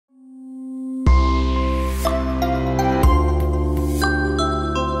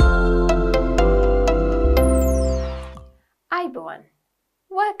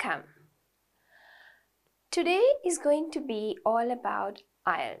Welcome. Today is going to be all about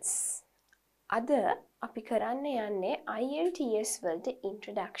IELTS. අද අපි කරන්න යන්නේ IELTS වලට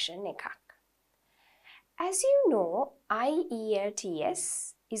introduction එකක්. As you know, IELTS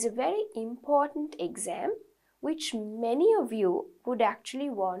is a very important exam which many of you would actually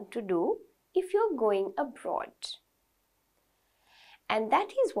want to do if you're going abroad. And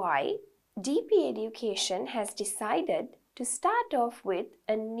that is why DP Education has decided to start off with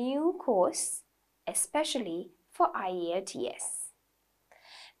a new course, especially for IELTS.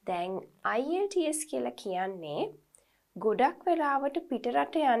 දැන් IELTS කියලා කියන්නේ ගොඩක් වෙලාවට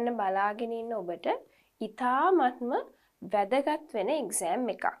පිටරට යන්න බලාගෙන ඉන්න ඔබට ඉතාමත්ම වැදගත් වෙන exam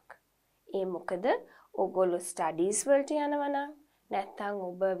එකක්. ඒ මොකද ඔයගොල්ලෝ studies වලට යනවා නම් නැත්නම්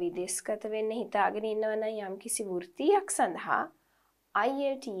ඔබ විදේශගත වෙන්න හිතාගෙන ඉන්නවා නම් යම්කිසි වෘත්තියක් සඳහා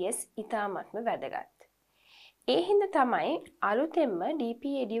IELTS ඉතාමත්ම වැදගත්. ඒ හින්දා තමයි අලුතෙන්ම DP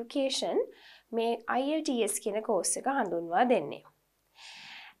Education මේ IELTS කියන course එක හඳුන්වා දෙන්නේ.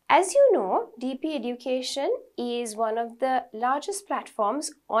 As you know, DP Education is one of the largest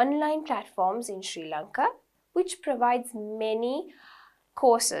platforms, online platforms in Sri Lanka, which provides many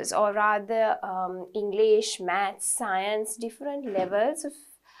courses, or rather English, maths, science, different levels of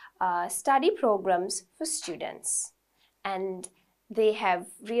study programs for students. And they have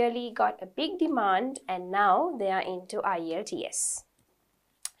really got a big demand, and now they are into IELTS.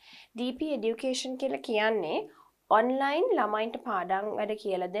 DP Education කියලා කියන්නේ online ළමයින්ට පාඩම් වැඩ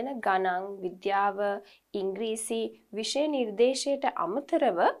කියලා දෙන ගණන්, විද්‍යාව, ඉංග්‍රීසි විෂය නිර්දේශයට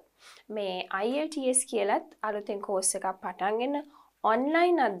අමතරව මේ IELTS කියලත් අලුතෙන් course එකක් පටන් ගෙන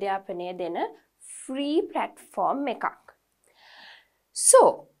online අධ්‍යාපනය දෙන free platform එකක්.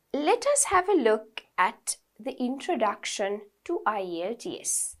 So, let us have a look at the introduction to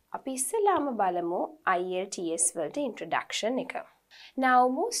IELTS. අපි ඉස්සෙල්ලාම බලමු IELTS වලට introduction එක. Now,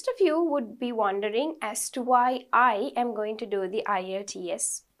 most of you would be wondering as to why I am going to do the IELTS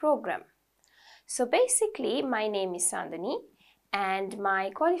program. So basically, my name is Sandhani, and my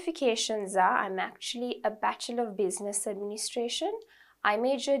qualifications are I'm actually a Bachelor of Business Administration. I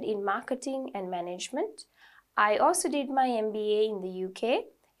majored in Marketing and Management. I also did my MBA in the UK.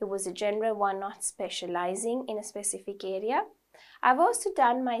 It was a general one, not specializing in a specific area. I've also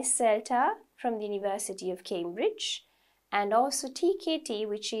done my CELTA from the University of Cambridge, and also TKT,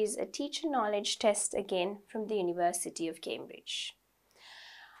 which is a teacher knowledge test again from the University of Cambridge.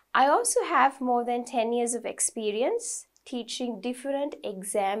 I also have more than 10 years of experience teaching different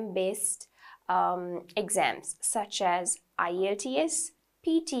exam-based exams such as IELTS,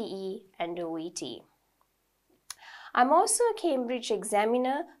 PTE, and OET. I'm also a Cambridge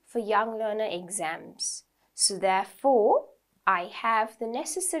examiner for young learner exams. So therefore, I have the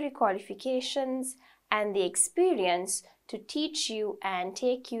necessary qualifications and the experience to teach you and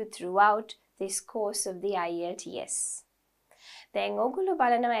take you throughout this course of the IELTS. දැන් ඔයගොල්ලෝ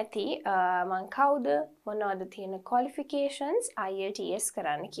බලනවා ඇති මං කවුද මොනවද තියෙන qualifications IELTS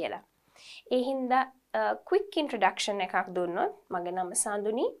කරන්න කියලා. ඒ හින්දා quick introduction එකක් දුන්නොත් මගේ නම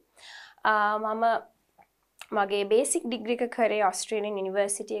සඳුනි. මම මගේ basic degree එක කරේ Australian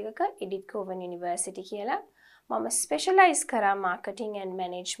University එකක Edith University කියලා. මම specialize කරා marketing and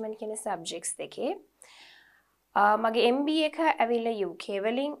management කියන subjects දෙකේ. මගේ MBA එක ඇවිල්ලා UK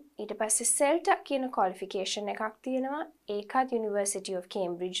වලින් ඊට පස්සේ CELTA කියන qualification එකක් තියෙනවා. ඒකත් University of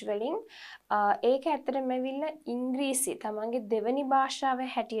Cambridge වලින්. ඒක ඇත්තටම ඇවිල්ලා ඉංග්‍රීසි තමන්ගේ දෙවෙනි භාෂාව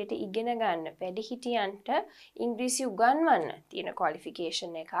හැටියට ඉගෙන ගන්න වැඩිහිටියන්ට ඉංග්‍රීසි උගන්වන්න තියෙන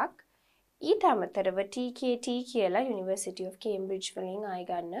qualification එකක්. ඊට අමතරව TKT කියලා University of Cambridge වලින් ආයෙ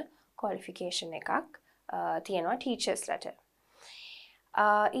ගන්න qualification එකක් තියෙනවා teachers ලට.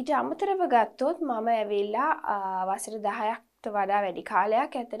 ඊට අමතරව ගත්තොත් මම ඇවිල්ලා වසර 10කට වඩා වැඩි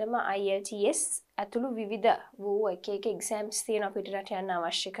කාලයක් ඇත්තටම IELTS ඇතුළු විවිධ වූ එක exams තියෙනවා පිටරට යන්න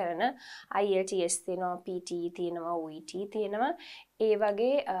අවශ්‍ය කරන IELTS තියෙනවා PTE තියෙනවා OET තියෙනවා ඒ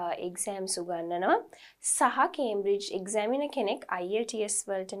වගේ exams උගන්වනවා සහ Cambridge examiner කෙනෙක් IELTS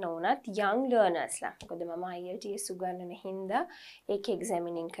වලට නොවුනත් young learners ලා මොකද මම IELTS උගන්වන හින්දා ඒක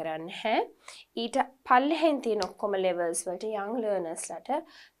examining කරන්න හැ ඊට පල්ලෙහෙන් තියෙන ඔක්කොම levels වලට young learners ලට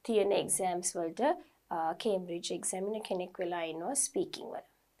තියෙන exams වලට Cambridge examiner කෙනෙක් වෙලා ඉන්නවා speaking වල.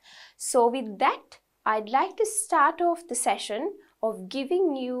 So with that, I'd like to start off the session of giving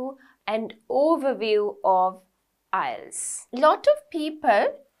you an overview of IELTS. A lot of people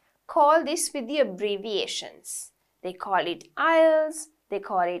call this with the abbreviations. They call it IELTS, they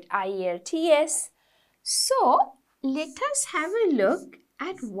call it IELTS. So let us have a look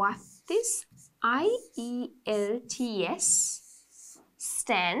at what this IELTS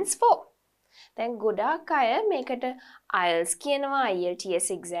stands for. දැන් ගොඩාක් අය මේකට IELTS කියනවා IELTS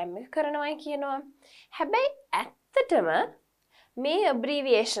exam එක කරනවායි කියනවා. හැබැයි ඇත්තටම මේ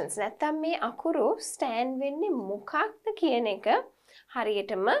abbreviations නැත්තම් මේ අකුරු stand වෙන්නේ මොකක්ද කියන එක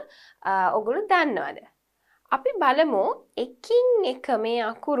හරියටම ඔගොල්ලෝ දන්නවද? අපි බලමු එකින් එක මේ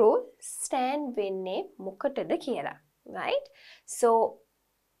අකුරු stand වෙන්නේ මොකටද කියලා. Right? So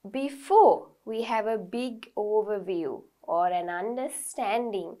before we have a big overview or an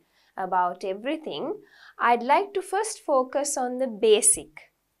understanding about everything, I'd like to first focus on the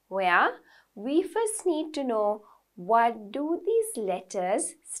basic, where we first need to know what do these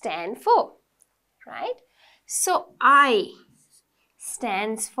letters stand for, right? So I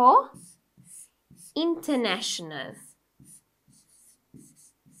stands for international.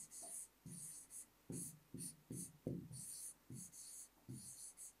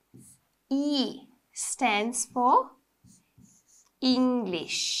 E stands for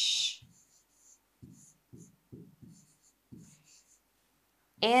English.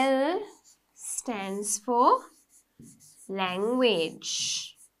 L stands for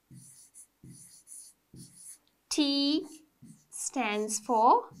language. T stands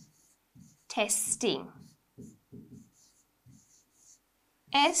for testing.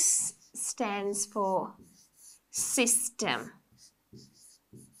 S stands for system.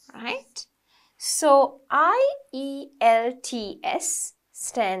 Right? So IELTS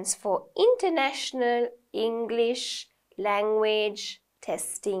stands for International English Language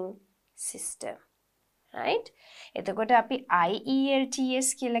Testing System. Right? එතකොට අපි IELTS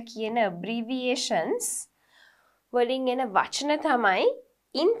කියලා කියන abbreviations වලින් එන වචන තමයි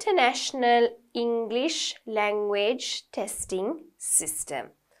International English Language Testing System.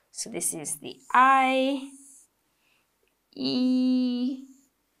 So this is the IELTS.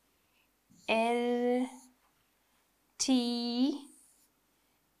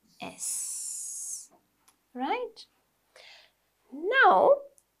 Right? Now,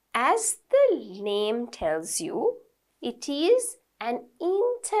 as the name tells you, it is an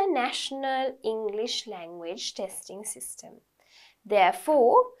international English language testing system.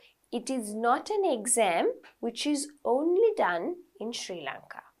 Therefore, it is not an exam which is only done in Sri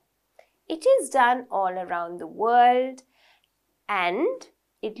Lanka. It is done all around the world and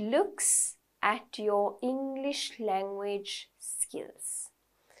it looks at your English language skills.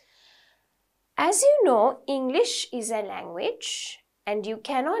 As you know, English is a language and you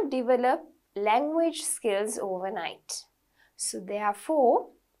cannot develop language skills overnight. So therefore,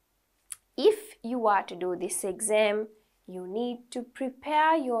 if you are to do this exam, you need to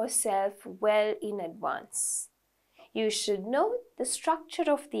prepare yourself well in advance. You should know the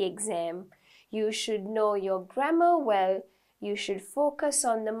structure of the exam. You should know your grammar well. You should focus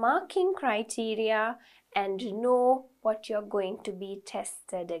on the marking criteria and know what you're going to be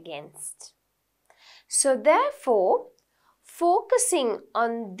tested against. So therefore, focusing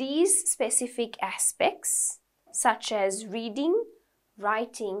on these specific aspects, such as reading,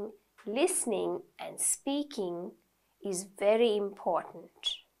 writing, listening, and speaking, is very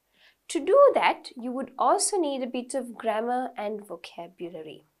important. To do that, you would also need a bit of grammar and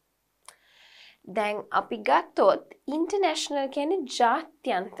vocabulary. දැන් අපි ගත්තොත් international කියන්නේ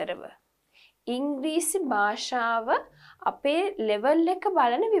ජාත්‍යන්තරව. ඉංග්‍රීසි භාෂාව අපේ level එක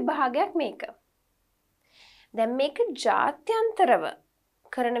බලන විභාගයක් මේක. දැන් මේක ජාත්‍යන්තරව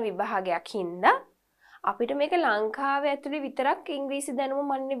කරන විභාගයක් හින්දා අපිට මේක ලංකාවේ ඇතුලේ විතරක් ඉංග්‍රීසි දැනුම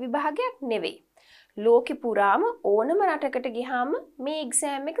මනින විභාගයක් නෙවෙයි. ලෝකෙ පුරාම ඕනම රටකට ගියාම මේ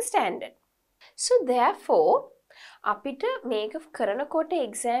exam එක standard. So therefore අපිට මේක කරනකොට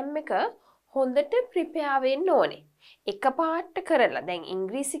exam එක හොඳට prepare වෙන්න ඕනේ. එකපාරට කරලා දැන්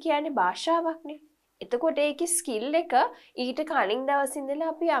ඉංග්‍රීසි කියන්නේ භාෂාවක්නේ. එතකොට ඒකේ skill එක ඊට කලින් දවස් ඉඳලා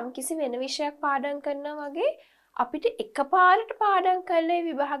අපි යම්කිසි වෙන විෂයක් පාඩම් කරනවා වගේ අපිට එකපාරට පාඩම් කරලා ඒ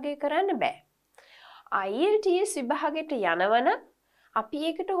විභාගය කරන්න බෑ. IELTS විභාගයට යනවනම් අපි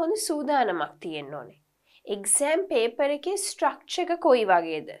ඒකට හොඳ සූදානමක් තියෙන්න ඕනේ. exam paper එකේ structure එක කොයි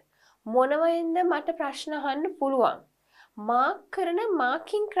වගේද? මොනවෙන්ද මට ප්‍රශ්න අහන්න පුළුවන්? මාක් කරන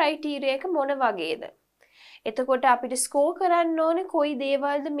marking criteria එක මොන වගේද? එතකොට අපිට ස්කෝර් කරන්න ඕනේ කොයි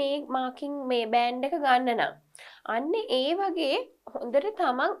දේවල්ද මේ marking මේ බෑන්ඩ් එක ගන්න නම්. අන්න ඒ වගේ හොඳට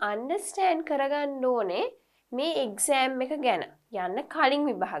තමන් understand කරගන්න ඕනේ මේ exam එක ගැන යන්න කලින්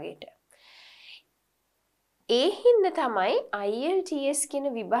විභාගයට. ඒ හින්දා තමයි IELTS කියන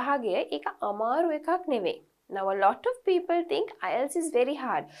විභාගය ඒක අමාරු එකක් නෙවෙයි. Now a lot of people think IELTS is very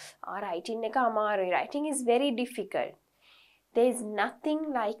hard. Writing එක අමාරුයි. Writing is very difficult. There is nothing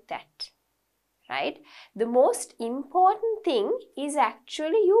like that. Right? The most important thing is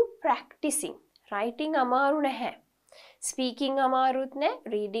actually you practicing. Writing amaru naha. Speaking අමාරුත්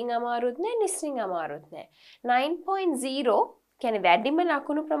නැහැ, reading අමාරුත් නැහැ, listening අමාරුත් නැහැ. 9.0 කියන්නේ වැඩිම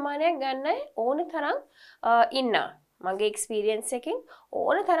ලකුණු ප්‍රමාණයක් ගන්න ඕන තරම් ඉන්නවා. මගේ experience එකෙන්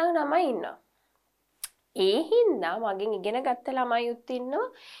ඕන තරම් ළමයි ඉන්නවා. ඒ හින්දා මගෙන් ඉගෙන ගත්ත ළමයිත් ඉන්නවා.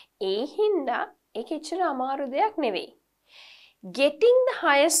 ඒ හින්දා ඒක එච්චර අමාරු දෙයක් නෙවෙයි. Getting the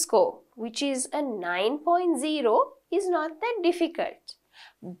highest score, which is a 9.0, is not that difficult.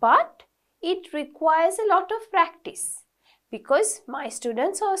 But it requires a lot of practice. Because my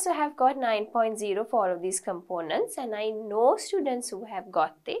students also have got 9.0 for all of these components, and I know students who have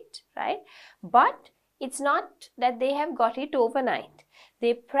got it, right? But it's not that they have got it overnight.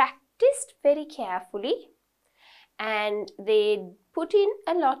 They practiced very carefully and they put in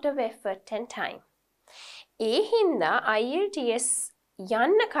a lot of effort and time. ඒ හින්දා IELTS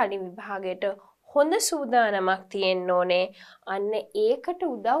යන්න කලින් විභාගයට හොඳ සූදානමක් තියෙන්න ඕනේ. අන්න ඒකට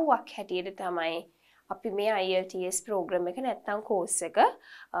උදව්වක් හැටියට තමයි අපි මේ IELTS program එක නැත්නම් course එක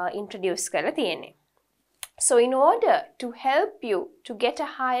introduce කරලා තියෙන්නේ. So in order to help you to get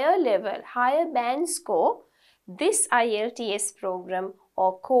a higher level, higher band score, this IELTS program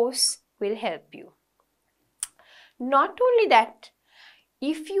or course will help you. Not only that,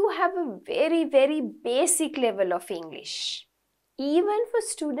 if you have a very, very basic level of English, even for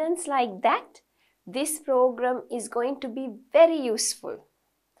students like that, this program is going to be very useful.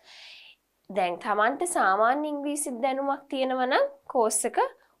 දැන් තමන්ට සාමාන්‍ය ඉංග්‍රීසි දැනුමක් තියෙනවා නම් course එක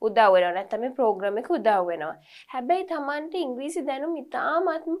උදව් වෙනවා. නැත්නම් මේ program එක උදව් වෙනවා. හැබැයි තමන්ට ඉංග්‍රීසි දැනුම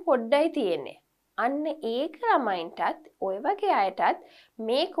ඉතාමත්ම පොඩ්ඩයි තියෙන්නේ. අන්න ඒක ළමයින්ටත් ඔය වගේ අයටත්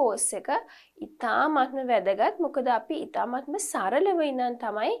මේ course එක ඉතාමත්ම වැදගත්. මොකද අපි ඉතාමත්ම සරලව ඉඳන්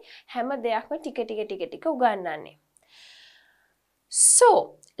තමයි හැම දෙයක්ම ටික ටික උගන්වන්නේ.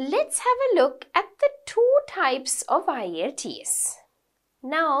 So, let's have a look at the two types of IELTS.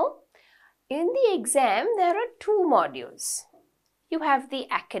 Now, in the exam, there are two modules. You have the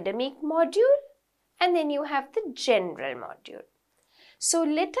academic module and then you have the general module. So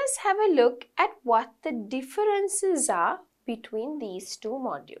let us have a look at what the differences are between these two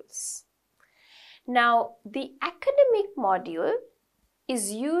modules. Now, the academic module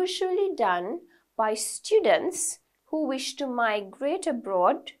is usually done by students who wish to migrate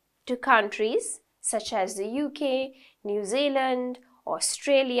abroad to countries such as the UK, New Zealand,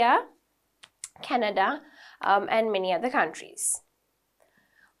 Australia, Canada, and many other countries.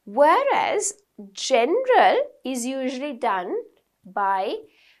 Whereas general is usually done by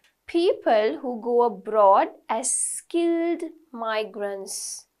people who go abroad as skilled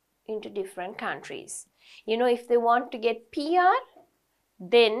migrants into different countries. You know, if they want to get PR,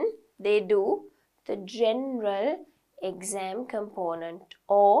 then they do the general exam component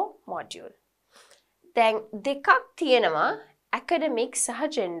or module. Then දෙකක් තියෙනවා academic සහ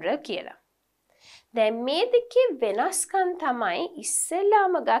general කියලා. දැන් මේ දෙකේ වෙනස්කම් තමයි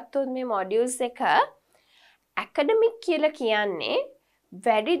ඉස්සෙල්ලාම ගත්තොත් මේ modules එක academic කියලා කියන්නේ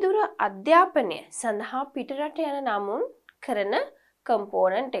වැඩිදුර අධ්‍යාපනය සඳහා පිටරට යන නමුන් කරන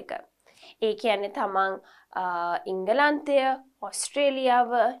component එක. ඒ කියන්නේ තමන් ඉංගලන්තය,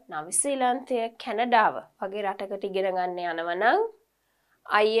 ඔස්ට්‍රේලියාව, නවසීලන්තය, කැනඩාව වගේ රටකට ඉගෙන ගන්න යනවා නම්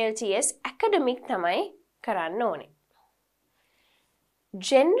IELTS academic තමයි කරන්න ඕනේ.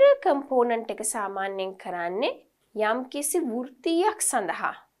 General component එක සාමාන්‍යයෙන් කරන්නේ යම්කිසි වෘත්තියක්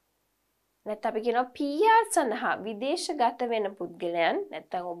සඳහා. නැත්නම් අපි කියනවා PR සඳහා විදේශගත වෙන පුද්ගලයන්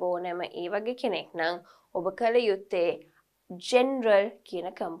නැත්නම් ඔබ ඕනෑම ඒ වගේ කෙනෙක් නම් ඔබ කළ යුත්තේ general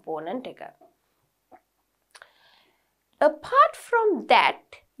කියන component එක. Apart from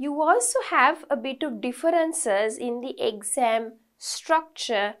that, you also have a bit of differences in the exam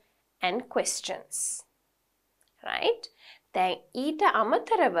structure and questions. Right? දැන් ඊට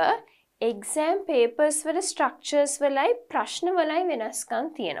අමතරව exam papers වල structures වලයි ප්‍රශ්න වලයි වෙනස්කම්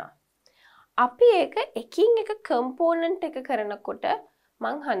තියෙනවා. අපි ඒක එකින් එක component එක කරනකොට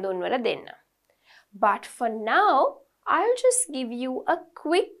මං හඳුන්වලා දෙන්න. But for now, I'll just give you a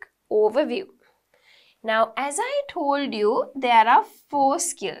quick overview. Now, as I told you, there are 4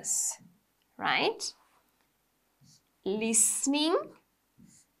 skills, right? Listening,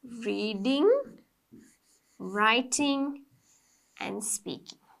 reading, writing, and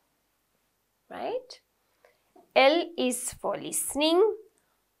speaking, right? L is for listening,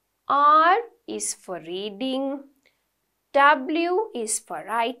 R is for reading, W is for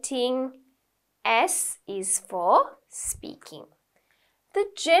writing, S is for speaking. The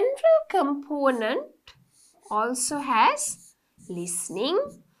general component also has listening,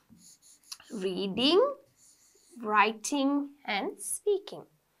 reading, writing, and speaking.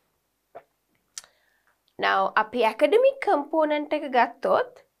 Now, අපි academic component එක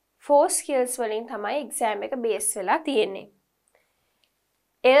ගත්තොත් 4 skills වලින් තමයි exam එක base වෙලා තියෙන්නේ.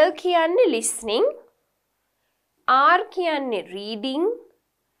 L කියන්නේ listening, R කියන්නේ reading,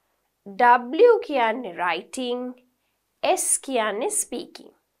 W කියන්නේ writing, S කියන්නේ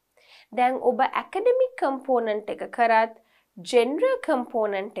speaking. දැන් ඔබ academic component එක කරත්, general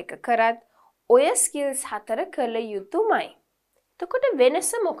component එක කරත් ඔය skills 4 කළ යුතුමයි. එතකොට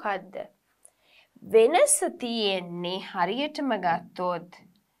වෙනස මොකද්ද? වෙනස තියෙන්නේ හරියටම ගත්තොත්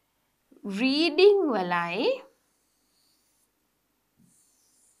reading වලයි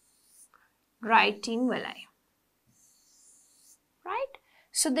writing වලයි. Right?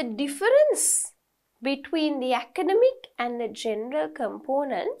 So the difference between the academic and the general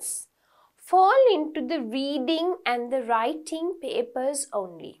components fall into the reading and the writing papers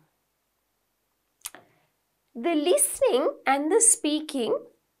only. The listening and the speaking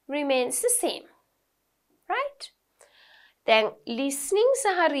remains the same. Right? Then listening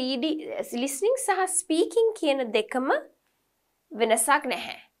සහ speaking කියන දෙකම වෙනසක්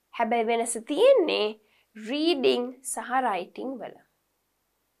නැහැ. හැබැයි වෙනස තියෙන්නේ reading සහ writing වල.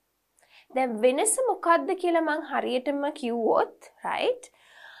 දැන් වෙනස මොකක්ද කියලා මං හරියටම කිව්වොත්, right?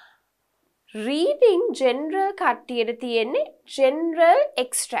 Reading general කට්ටියට තියෙන්නේ general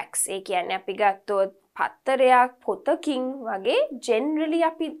extracts. ඒ කියන්නේ අපි ගත්තොත් පත්තරයක් පොතකින් වගේ generally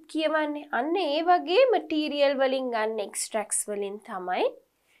අපි කියවන්නේ. අන්න ඒ වගේ material වලින් ගන්න extracts වලින් තමයි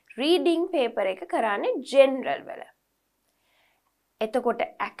reading paper එක කරන්නේ general වල. එතකොට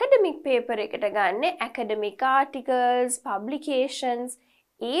academic paper එකට ගන්න academic articles, publications,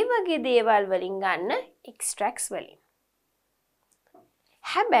 ඒ වගේ දේවල් වලින් ගන්න extracts වලින්.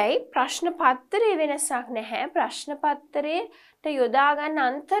 හැබැයි ප්‍රශ්න පත්‍රයේ වෙනසක් නැහැ. ප්‍රශ්න පත්‍රයට යොදා ගන්න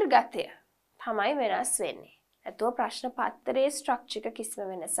අන්තර්ගතය තමයි වෙනස් වෙන්නේ. නැතුව ප්‍රශ්න පත්‍රයේ structure එක කිසිම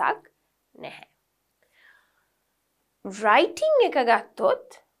වෙනසක් නැහැ. writing එක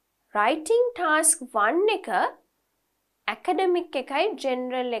ගත්තොත් writing task 1 එක academic එකයි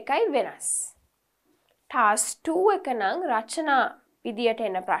general එකයි වෙනස්. task 2 එක නම් රචනා විදියට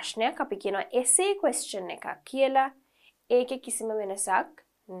එන ප්‍රශ්නයක් අපි කියනවා essay question එකක් කියලා. ඒකේ කිසිම වෙනසක්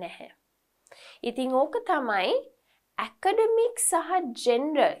නැහැ. ඉතින් ඕක තමයි academic සහ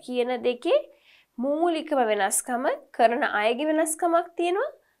general කියන දෙකේ මූලිකම වෙනස්කම. කරන අයගේ වෙනස්කමක් තියෙනවා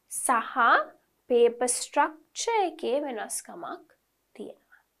සහ paper structure එකේ වෙනස්කමක්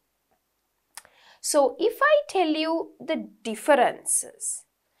තියෙනවා. So if I tell you the differences,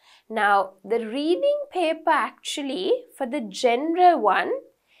 now the reading paper actually for the general one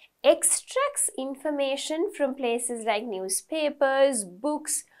extracts information from places like newspapers,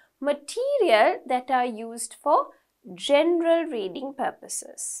 books, material that are used for general reading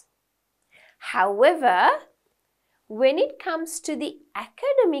purposes. However, when it comes to the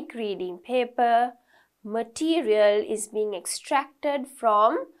academic reading paper, material is being extracted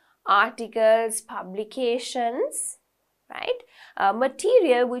from articles, publications, right?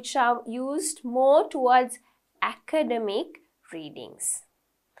 Material which are used more towards academic readings.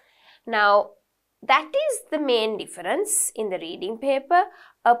 Now, that is the main difference in the reading paper.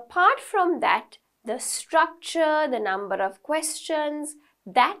 Apart from that, the structure, the number of questions,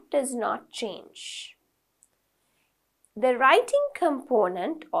 that does not change. The writing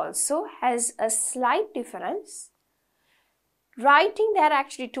component also has a slight difference. Writing, there are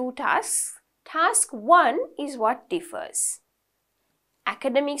actually 2 tasks. Task 1 is what differs.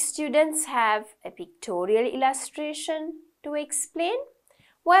 Academic students have a pictorial illustration to explain,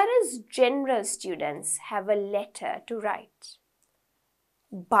 whereas general students have a letter to write.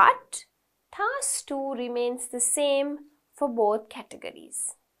 But task 2 remains the same for both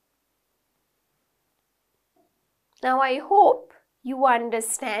categories. Now I hope you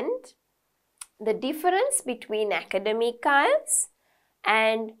understand the difference between academic IELTS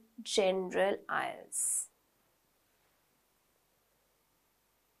and general IELTS.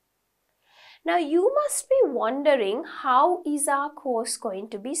 Now you must be wondering, how is our course going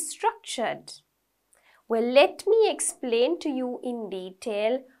to be structured? Well, let me explain to you in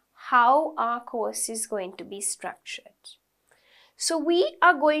detail how our course is going to be structured. So we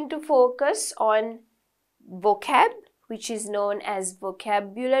are going to focus on vocab, which is known as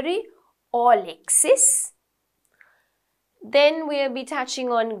vocabulary or lexis. Then we'll be touching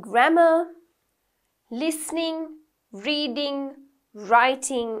on grammar, listening, reading,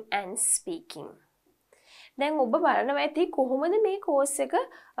 writing and speaking. දැන් ඔබ බලනවා ඇති කොහොමද මේ course එක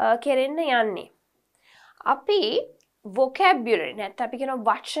කෙරෙන්න යන්නේ. අපි vocabulary නැත්නම් අපි කියනවා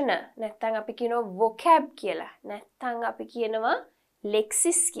වචන, නැත්නම් අපි කියනවා vocab කියලා, නැත්නම් අපි කියනවා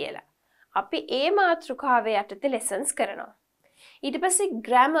lexis කියලා. අපි ඒ මාතෘකාවේ යටතේ lessons කරනවා. ඊට පස්සේ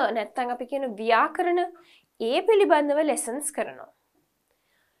grammar නැත්නම් අපි කියන ව්‍යාකරණ, ඒ පිළිබඳව lessons කරනවා.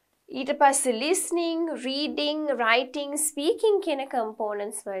 ඊට පස්සේ listening, reading, writing, speaking කියන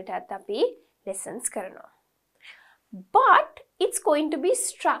components වලටත් අපි lessons කරනවා. But it's going to be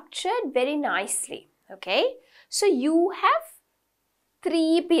structured very nicely. Okay? So you have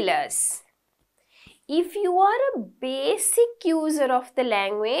 3 pillars. If you are a basic user of the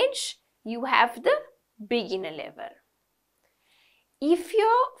language, you have the beginner level. If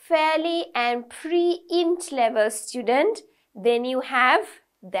you're fairly and pre-int level student, then you have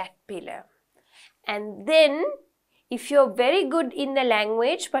that pillar. And then, if you're very good in the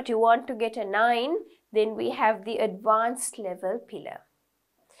language but you want to get a 9, then we have the advanced level pillar.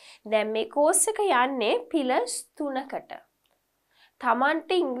 දැන් මේ course එක යන්නේ pillars 3කට.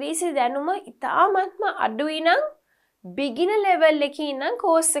 තමන්ට ඉංග්‍රීසි දැනුම ඉතාමත්ම අඩුයි නම් beginner level එකේ ඉඳන්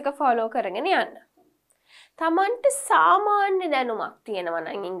course එක follow කරගෙන යන්න. තමන්ට සාමාන්‍ය දැනුමක් තියෙනවා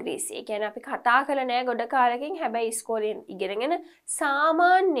නම් ඉංග්‍රීසි. ඒ කියන්නේ අපි කතා කරලා නැහැ ගොඩ කාලෙකින් හැබැයි ඉස්කෝලේ ඉගෙනගෙන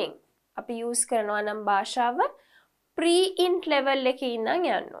සාමාන්‍යයෙන් අපි use කරනවා නම් භාෂාව pre-int level එකේ ඉඳන්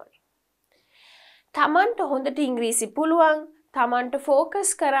යන්න ඕනේ. තමන්ට හොඳට ඉංග්‍රීසි පුළුවන්, තමන්ට focus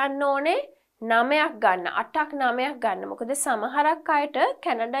කරන්න ඕනේ 9ක් ගන්න, 8ක් 9ක් ගන්න. මොකද සමහරක් අයට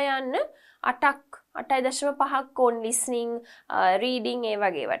කැනඩා යන්න 8.5ක් ඕන listening, reading ඒ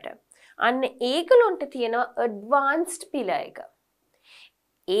වගේවට. අන්න ඒගොල්ලන්ට තියෙනවා advanced pillar එක.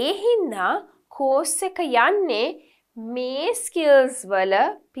 ඒ හින්දා course එක යන්නේ මේ skills වල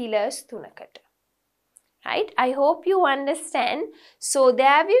pillars 3කට. Right? I hope you understand. So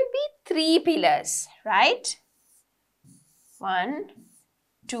there will be 3 pillars, right? 1,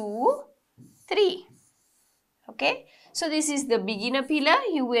 2, 3. Okay? So this is the beginner pillar.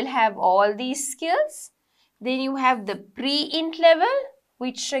 You will have all these skills. Then you have the pre-int level,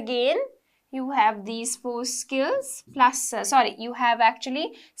 which again you have these 4 skills plus, you have actually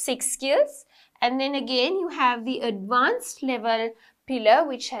 6 skills. And then again you have the advanced level pillar,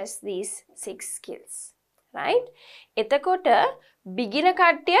 which has these 6 skills. Right? එතකොට beginner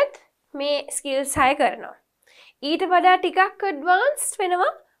කට්ටියත් මේ skills 6 කරනවා. ඊට වඩා ටිකක් advanced වෙනවා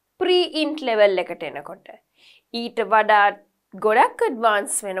pre-int level එකට එනකොට. ඊට වඩා ගොඩක්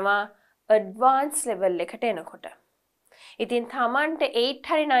advanced වෙනවා advanced level එකට එනකොට. ඉතින් තමන්ට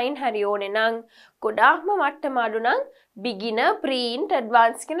 8 හරි 9 හරි ඕනේ නම් ගොඩාක්ම මට්ටම අඩු නම් beginner, pre-int,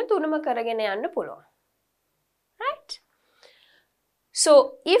 advanced කියන තුනම කරගෙන යන්න පුළුවන්. Right? So,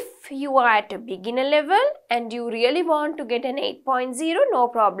 if you are at a beginner level and you really want to get an 8.0, no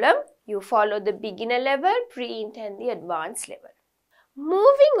problem. You follow the beginner level, pre-int and the advanced level.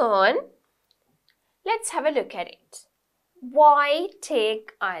 Moving on, let's have a look at it. Why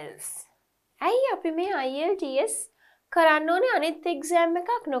take IELTS? ඇයි අපි මේ IELTS කරන්න ඕනේ අනිත් exam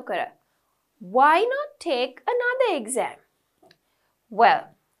එකක් නොකර? Why not take another exam? Well,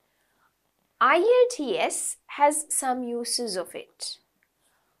 IELTS has some uses of it.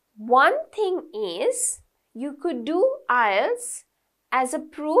 One thing is, you could do IELTS as a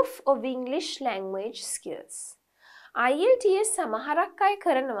proof of English language skills. IELTS සමහරක් අය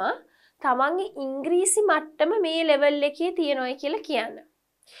කරනවා තමන්ගේ ඉංග්‍රීසි මට්ටම මේ level එකේ තියෙනවා කියලා කියන්න.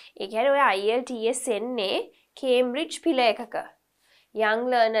 ඒ කියන්නේ ඔය IELTS එන්නේ Cambridge පිළ එකක. Young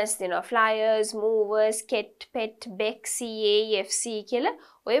learners දෙනවා flyers, movers, ket, pet, beck, CA, FC කියලා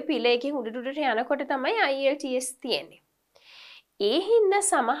ඔය පිළ එකෙන් උඩට යනකොට තමයි IELTS තියෙන්නේ. ඒ හින්දා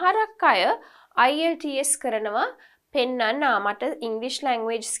සමහරක් අය IELTS කරනවා පෙන්නන්න මට English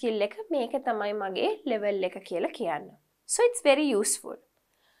language skill එක මේක තමයි මගේ level එක කියලා කියන්න. So it's very useful.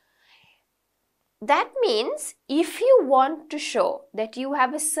 That means if you want to show that you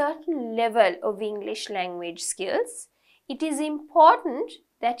have a certain level of English language skills, it is important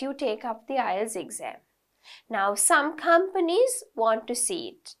that you take up the IELTS exam. Now, some companies want to see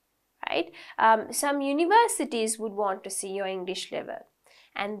it, right? Some universities would want to see your English level.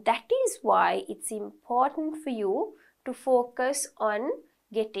 And that is why it's important for you to focus on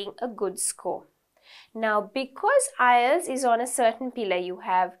getting a good score. Now, because IELTS is on a certain pillar, you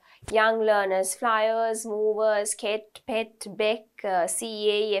have young learners, flyers, movers, ket, pet, beck,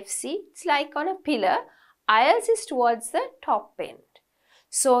 CA, FC. It's like on a pillar. IELTS is towards the top end.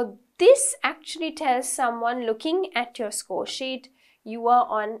 So this actually tells someone looking at your score sheet, you are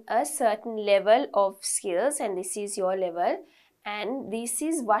on a certain level of skills and this is your level and this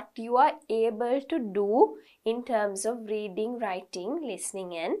is what you are able to do in terms of reading, writing,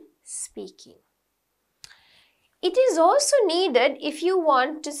 listening and speaking. It is also needed if you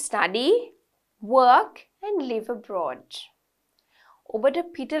want to study, work and live abroad. ඔබට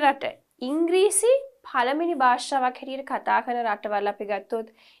පිටරට ඉංග්‍රීසි පළවෙනි භාෂාවක් හැටියට කතා කරන රටවල් අපි ගත්තොත්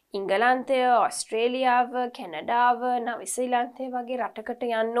ඉංගලන්තය, ඕස්ට්‍රේලියාව, කැනඩාව, නවසීලන්තය වගේ රටකට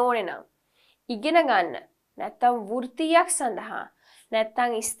යන්න ඕනේ නම් ඉගෙන ගන්න නැත්නම් වෘත්තියක් සඳහා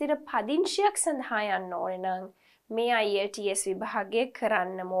නැත්නම් ස්ථිර පදිංචියක් සඳහා යන්න ඕනේ නම් මේ IELTS විභාගය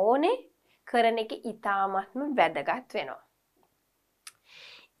කරන්නම ඕනේ. කරන එක ඉතාමත්ම වැදගත් වෙනවා.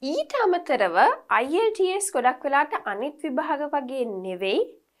 ඊට අමතරව IELTS ගොඩක් වෙලාට අනිත් විභාග වගේ නෙවෙයි.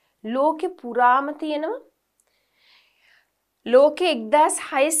 ලෝකෙ පුරාම තියෙනවා. ලෝකෙ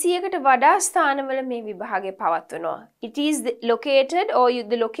 1600කට වඩා ස්ථානවල මේ විභාගය පවත්වනවා. It is located or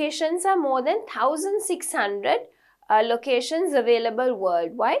the locations are more than 1600 locations available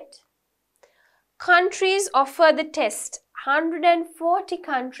worldwide. Countries offer the test. 140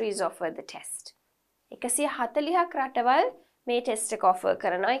 countries offer the test. 140ක් රටවල් මේ ටෙස්ට් එක offer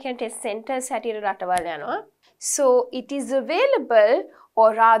කරනවා. ඒ කියන්නේ ටෙස්ට් සෙන්ටර්ස් හැටියට රටවල් යනවා. So it is available, or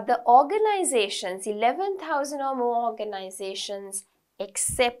rather organizations, 11,000 or more organizations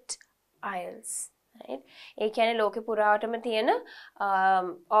accept IELTS. Right? ඒ කියන්නේ ලෝකෙ පුරාවටම තියෙන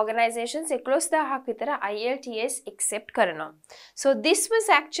organizations 11,000ක් විතර IELTS accept කරනවා. So this was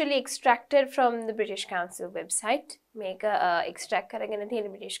actually extracted from the British Council website. මේක extract කරගෙන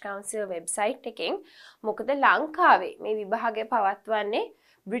තියෙන British Council website එකෙන්. මොකද ලංකාවේ මේ විභාගය පවත්වන්නේ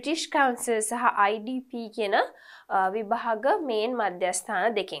British Council සහ IDP කියන විභාග මේන්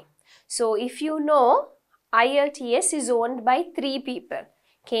මධ්‍යස්ථාන දෙකෙන්. So if you know, IELTS is owned by 3 people.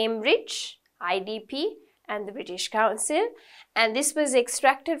 Cambridge, IDP and the British Council, and this was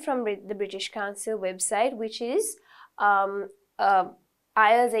extracted from the British Council website, which is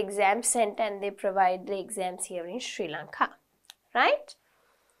IELTS exam center, and they provide the exams here in Sri Lanka, right?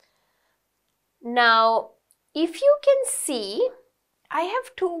 Now, if you can see, I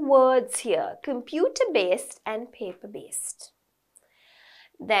have 2 words here, computer-based and paper-based.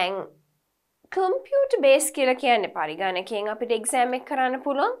 Then, computer-based කියලා කියන්නේ පරිගණකයෙන් අපිට exam එක කරන්න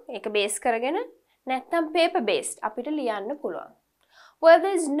පුළුවන්. ඒක base කරගෙන නැත්නම් paper-based අපිට ලියන්න පුළුවන්. Well,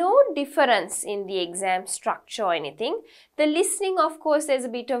 there's no difference in the exam structure or anything. The listening, of course, there's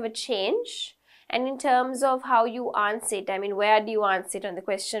a bit of a change. And in terms of how you answer it, I mean, where do you answer it, on the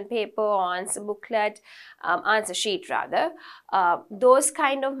question paper or answer booklet, answer sheet rather, those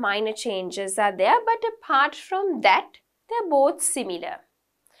kind of minor changes are there. But apart from that, they're both similar.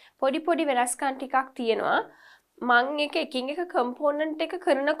 පොඩි වෙනස්කම් ටිකක් තියෙනවා. මම එකින් එක component එක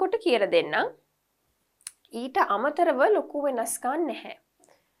කරනකොට කියලා දෙන්නම්. ඊට අමතරව ලොකු වෙනස්කම් නැහැ.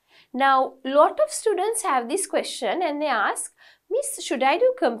 Now, lot of students have this question and they ask, Miss, should I do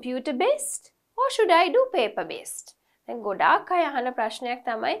computer based or should I do paper based? දැන් ගොඩාක් අය අහන ප්‍රශ්නයක්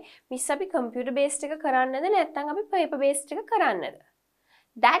තමයි, මිස් අපි computer based එක කරන්නද නැත්නම් අපි paper based එක කරන්නද?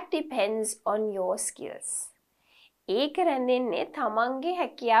 That depends on your skills. ඒක රැඳෙන්නේ තමන්ගේ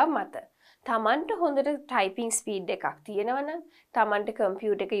හැකියාව මත. තමන්ට හොඳට typing speed එකක් තියෙනවා නම්, තමන්ට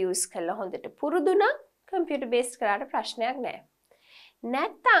computer එක use කරලා හොඳට පුරුදු නම් computer based කරාට ප්‍රශ්නයක් නැහැ.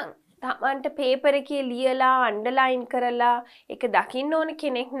 නැත්නම් තමන්ට paper එකේ ලියලා underline කරලා ඒක දකින්න ඕන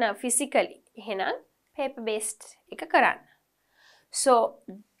කෙනෙක් නම් physically, එහෙනම් paper based එක කරන්න. So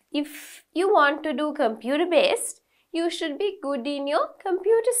if you want to do computer based, you should be good in your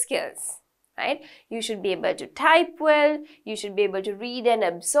computer skills. Right? You should be able to type well, you should be able to read and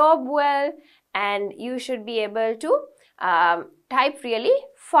absorb well, and you should be able to type really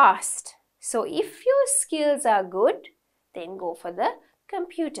fast. So if your skills are good, then go for the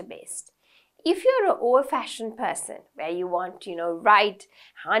computer based. If you're an old-fashioned person where you want to, write,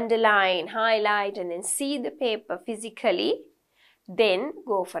 underline, highlight, and then see the paper physically, then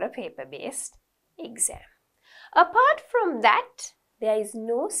go for a paper-based exam. Apart from that, there is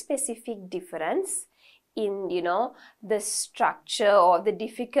no specific difference in, the structure or the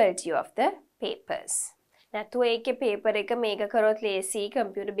difficulty of the papers. නැතුව ඒකේ paper එක මේක කරොත් ලේසි,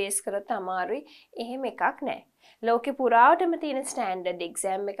 computer based කරොත් අමාරුයි, එහෙම එකක් නැහැ. ලෝකේ පුරාවටම තියෙන standard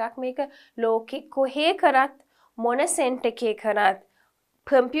exam එකක් මේක. ලෝකේ කොහේ කරත්, මොන center එකේ කරත්,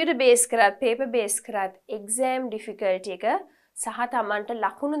 computer based කරත්, paper based කරත්, exam difficulty එක සහ තමන්ට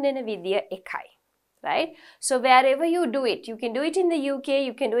ලකුණු දෙන විදිය එකයි. Right? So wherever you do it, you can do it in the UK,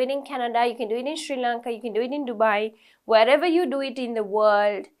 you can do it in Canada, you can do it in Sri Lanka, you can do it in Dubai. Wherever you do it in the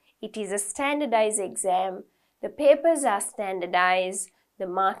world, it is a standardized exam. The papers are standardized. The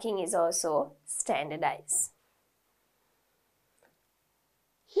marking is also standardized.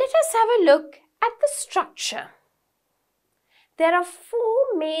 Let us have a look at the structure. There are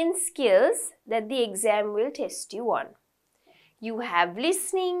 4 main skills that the exam will test you on. You have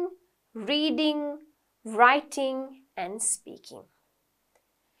listening, reading, writing and speaking.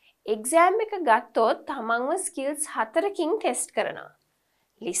 Exam එක ගත්තොත් තමන්ව skills 4කින් test කරනවා.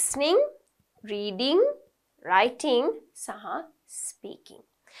 Listening, reading, writing සහ speaking.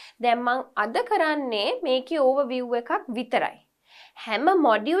 දැන් මම අද කරන්නේ මේකේ overview එකක් විතරයි. හැම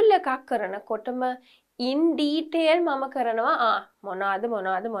module එකක් කරනකොටම in detail මම කරනවා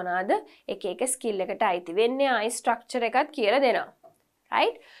මොනවාද එක skill එකට අයිති වෙන්නේ ආයි structure එකත් කියලා දෙනවා.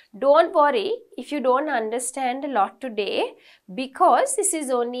 Right? Don't worry if you don't understand a lot today because this is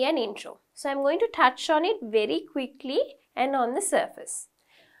only an intro. So I'm going to touch on it very quickly and on the surface.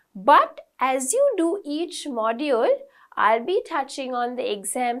 But as you do each module, I'll be touching on the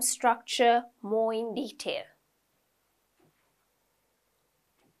exam structure more in detail.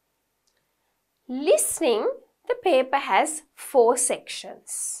 Listening, the paper has 4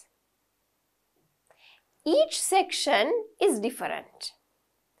 sections. Each section is different.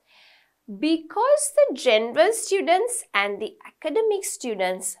 Because the general students and the academic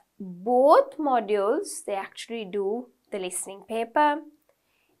students, both modules, they actually do the listening paper.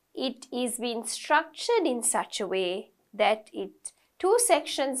 It is being structured in such a way that 2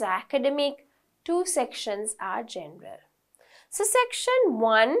 sections are academic, 2 sections are general. So section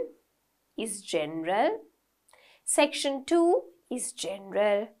 1 is general, section 2 is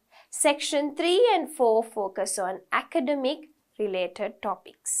general, section 3 and 4 focus on academic related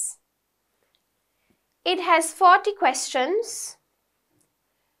topics. It has 40 questions.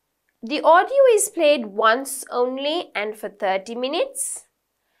 The audio is played once only and for 30 minutes.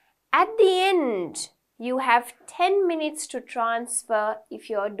 At the end, you have 10 minutes to transfer if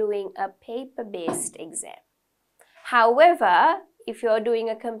you're doing a paper-based exam. However, if you're doing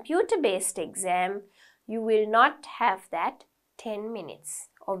a computer-based exam, you will not have that 10 minutes.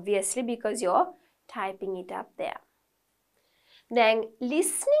 Obviously, because you're typing it up there. Then,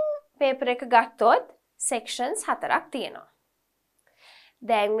 listening paper එක ගත්තොත් sections 4ක් තියෙනවා.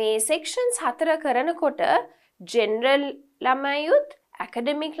 දැන් මේ sections 4 කරනකොට general ළමයිුත්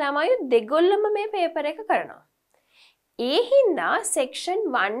academic ළමයිුත් දෙගොල්ලම මේ paper එක කරනවා. ඒ හින්දා section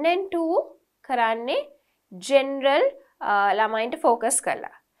 1 and 2 කරන්නේ general ළමයින්ට focus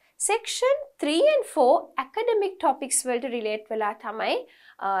කරලා. Section 3 and 4 academic topics වලට relate වෙලා තමයි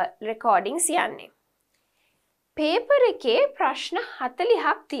recordings යන්නේ. paper එකේ ප්‍රශ්න 40ක්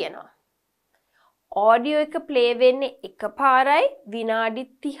තියෙනවා. audio එක play වෙන්නේ එකපාරයි විනාඩි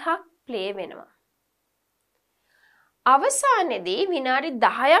 30ක් play වෙනවා. අවසානයේදී විනාඩි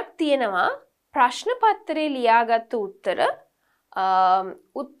 10ක් තියෙනවා ප්‍රශ්න පත්‍රයේ ලියාගත්තු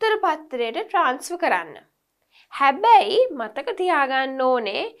උත්තර පත්‍රයට transfer කරන්න. හැබැයි මතක තියාගන්න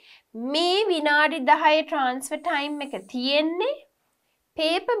ඕනේ මේ විනාඩි 10 transfer time එක තියෙන්නේ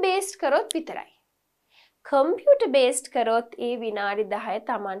paper based කරොත් විතරයි. computer based කරොත් ඒ විනාඩි 10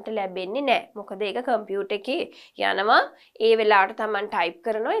 තමන්ට ලැබෙන්නේ නැහැ. මොකද ඒක computer එකේ යනවා ඒ වෙලාවට තමන් type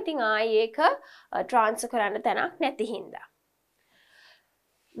කරනවා. ඉතින් ආයේ ඒක transfer කරන්න තැනක් නැති හින්දා.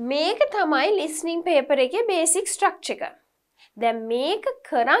 මේක තමයි listening paper එකේ basic structure එක. දැන් මේක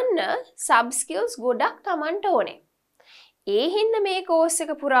කරන්න sub skills ගොඩක් තමන්ට ඕනේ. ඒ හින්දා මේ course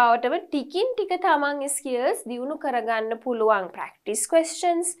එක පුරාවටම ටිකින් ටික තමන් skills දියුණු කරගන්න පුළුවන් practice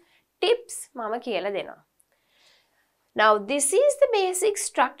questions, tips මම කියලා දෙනවා. Now this is the basic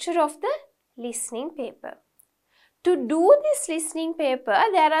structure of the listening paper. To do this listening paper,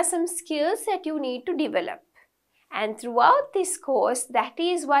 there are some skills that you need to develop. And throughout this course, that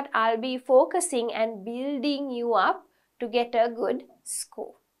is what I'll be focusing and building you up to get a good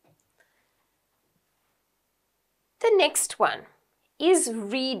score. The next one is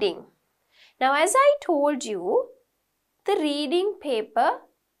reading. Now, as I told you, the reading paper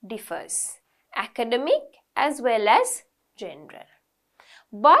differs, academic as well as general.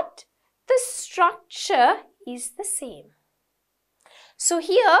 But the structure is the same. So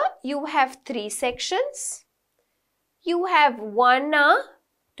here you have 3 sections. You have 1 hour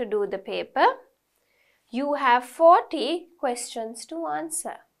to do the paper. You have 40 questions to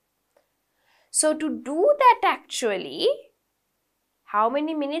answer. So to do that actually, how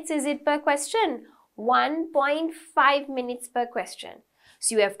many minutes is it per question? 1.5 minutes per question.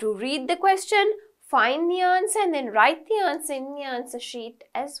 So you have to read the question, find the answer and then write the answer in the answer sheet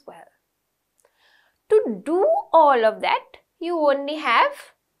as well. To do all of that, you only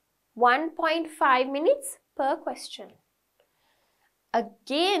have 1.5 minutes per question.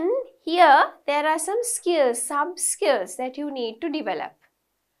 Again, here there are some skills, sub-skills that you need to develop.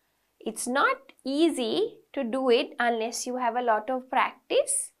 It's not easy to do it unless you have a lot of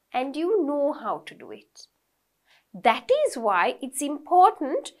practice and you know how to do it. That is why it's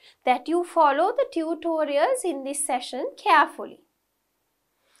important that you follow the tutorials in this session carefully.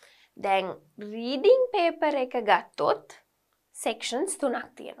 Then, reading paper එක ගත්තොත් sections 3ක්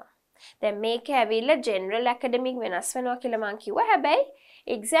තියෙනවා. දැන් මේක ඇවිල්ලා general academic වෙනස් වෙනවා කියලා මම කිව්වා. හැබැයි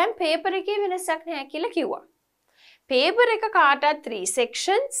exam paper එකේ වෙනසක් නැහැ කියලා කිව්වා. paper එක කාටත් 3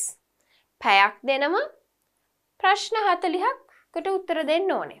 sections පැයක් දෙනවා. ප්‍රශ්න 40කට උත්තර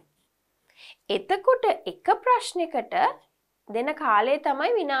දෙන්න ඕනේ. එතකොට එක ප්‍රශ්නයකට දෙන කාලය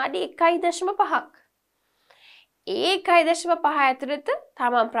තමයි විනාඩි 1.5ක්. ඒ 1.5 ඇතුළත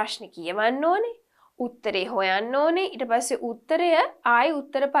තමන් ප්‍රශ්න කියවන්න ඕනේ, උත්තරේ හොයන්න ඕනේ, ඊට පස්සේ උත්තරය ආයි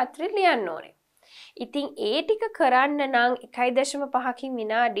උත්තර පත්‍රෙ ලියන්න ඕනේ. ඉතින් ඒ ටික කරන්න නම් 1.5කින්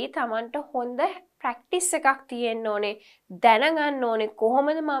විනාඩි තමන්ට හොඳ ප්‍රැක්ටිස් එකක් තියෙන්න ඕනේ. දැනගන්න ඕනේ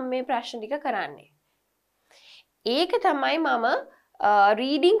කොහොමද මම මේ ප්‍රශ්න ටික කරන්නේ. ඒක තමයි මම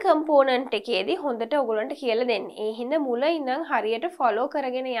රීඩින් කම්පෝනන්ට් එකේදී හොඳට ඔයගොල්ලන්ට කියලා දෙන්නේ. ඒ හින්දා මුල ඉඳන් හරියට ෆලෝ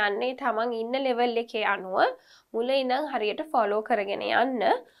කරගෙන යන්නේ තමන් ඉන්න ලෙවල් එකේ අනුව මුල ඉඳන් හරියට ෆලෝ කරගෙන යන්න.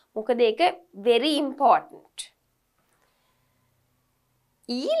 මොකද ඒක very important.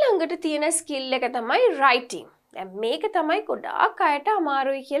 ඊළඟට තියෙන ස්කිල් එක තමයි writing. දැන් මේක තමයි ගොඩාක් අයට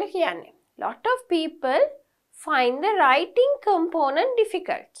අමාරුයි කියලා කියන්නේ. Lot of people find the writing component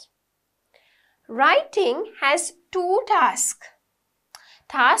difficult. Writing has two tasks.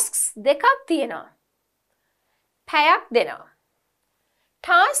 Tasks දෙකක් තියෙනවා. පැයක් දෙනවා.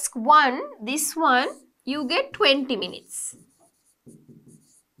 Task 1, this one, you get 20 minutes.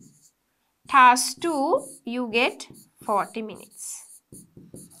 Task 2, you get 40 minutes.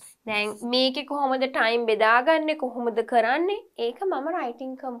 දැන් මේකේ කොහොමද ටයිම් බෙදාගන්නේ කොහොමද කරන්නේ ඒක මම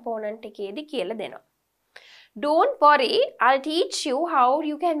writing component එකේදී කියලා දෙනවා. Don't worry, I'll teach you how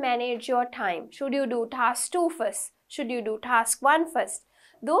you can manage your time. Should you do task 2 first? Should you do task 1 first?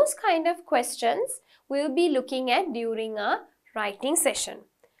 Those kind of questions we'll be looking at during our writing session.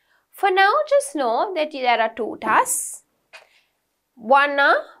 For now, just know that there are 2 tasks. 1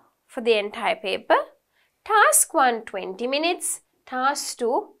 hour for the entire paper. Task 1, 20 minutes. Task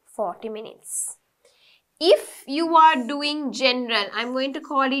 2, 40 minutes. If you are doing general, I'm going to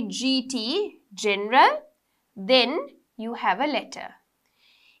call it GT, general, then you have a letter.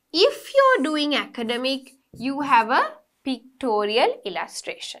 If you're doing academic, you have a pictorial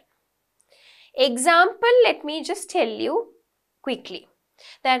illustration. Example, let me just tell you quickly.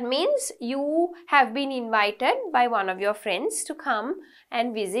 That means you have been invited by one of your friends to come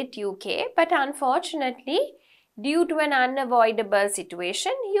and visit UK, but unfortunately, due to an unavoidable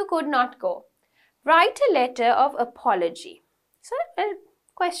situation, you could not go. Write a letter of apology. So, a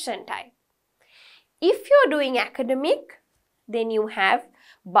question type. If you're doing academic, then you have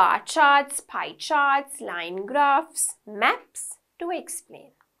bar charts, pie charts, line graphs, maps to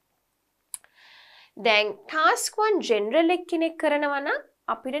explain. Then task 1 general එකෙනෙක් කරනවා නම්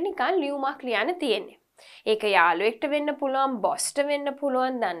අපිට නිකන් ලියුමක් ලියන්න තියෙන්නේ. ඒක යාළුවෙක්ට වෙන්න පුළුවන්, බොස්ට වෙන්න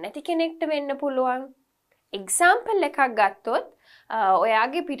පුළුවන්, දන්නේ නැති කෙනෙක්ට වෙන්න පුළුවන්. එක්සැම්පල් එකක් ගත්තොත්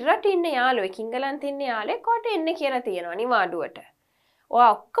ඔයාගේ පිටරට ඉන්න යාළුවෙක් ඉංගලන්තේ ඉන්න යාළුවෙක් කොට එන්න කියලා තියෙනවා නිවාඩුවට. ඔයා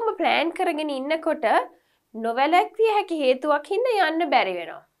ඔක්කොම ප්ලෑන් කරගෙන ඉන්නකොට නොවැළැක්විය හැකි හේතුවක් හින්දා යන්න බැරි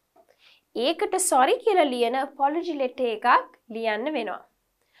වෙනවා. ඒකට sorry කියලා ලියන apology letter එකක් ලියන්න වෙනවා.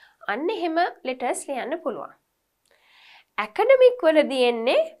 අන්න එහෙම letters ලියන්න පුළුවන්. academic වලදී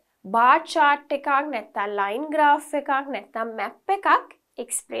එන්නේ bar chart එකක් නැත්නම් line graph එකක් නැත්නම් map එකක්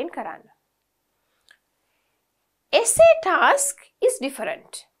explain කරන්න. Essay task is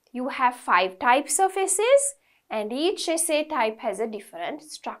different. You have 5 types of essays and each essay type has a different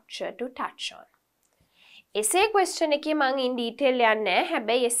structure to touch on. Essay question එකේ මම in detail යන්නේ නැහැ.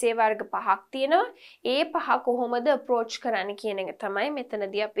 හැබැයි essay වර්ග 5ක් තියෙනවා. ඒ 5 කොහොමද approach කරන්න කියන එක තමයි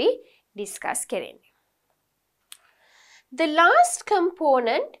මෙතනදී අපි discuss කරන්නේ. The last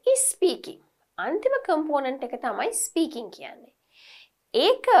component is speaking. අන්තිම component එක තමයි speaking කියන්නේ.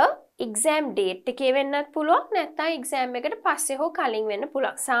 ඒක exam date එකේ වෙන්නත් පුළුවන් නැත්නම් exam එකට පස්සේ හෝ කලින් වෙන්න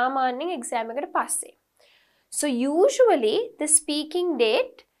පුළුවන්. සාමාන්‍යයෙන් exam එකට පස්සේ. So usually the speaking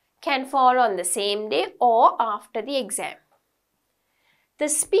date can fall on the same day or after the exam. The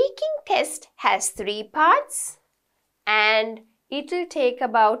speaking test has 3 parts and it will take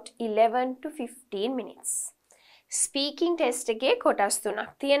about 11 to 15 minutes. Speaking test එකේ කොටස් 3ක්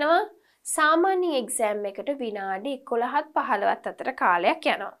තියෙනවා. සාමාන්‍ය exam එකට විනාඩි 11ත් 15ත් අතර කාලයක්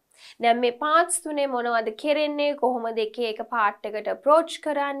යනවා. දැන් මේ parts තුනේ මොනවද කරන්නේ කොහොමද එක part එකට approach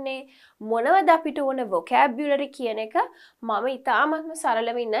කරන්නේ මොනවද අපිට ඕන vocabulary කියන එක මම ඉතාමත්ම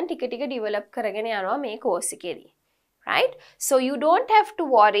සරලව ඉඳන් ටික ටික develop කරගෙන යනවා මේ course එකේදී. Right? So you don't have to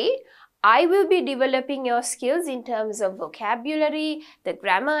worry. I will be developing your skills in terms of vocabulary, the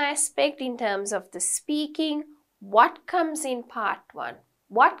grammar aspect, in terms of the speaking, what comes in part 1,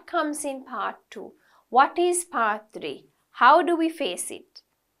 what comes in part 2, what is part 3, how do we face it.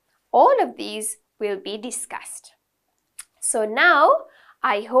 All of these will be discussed. So now,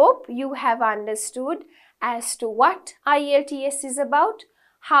 I hope you have understood as to what IELTS is about,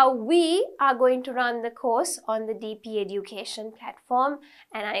 how we are going to run the course on the DP Education platform,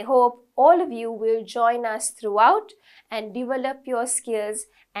 and I hope all of you will join us throughout and develop your skills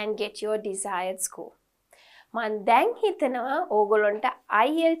and get your desired score. මන් දැන් හිතනවා ඕගොල්ලන්ට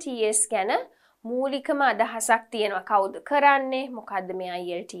IELTS ගැන මූලිකම අදහසක් තියෙනවා. කවුද කරන්නේ? මොකද්ද මේ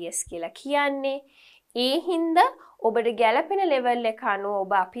IELTS කියලා කියන්නේ? ඒ හින්දා ඔබට ගැළපෙන level එක අනුව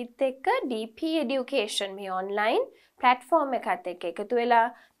ඔබ අපිත් එක්ක DP Education මේ online platform එකත් එක්ක එකතු වෙලා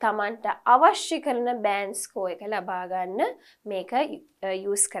Tamanට අවශ්‍ය කරන band score එක ලබා ගන්න මේක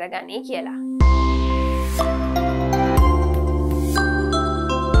use කරගන්නයි කියලා.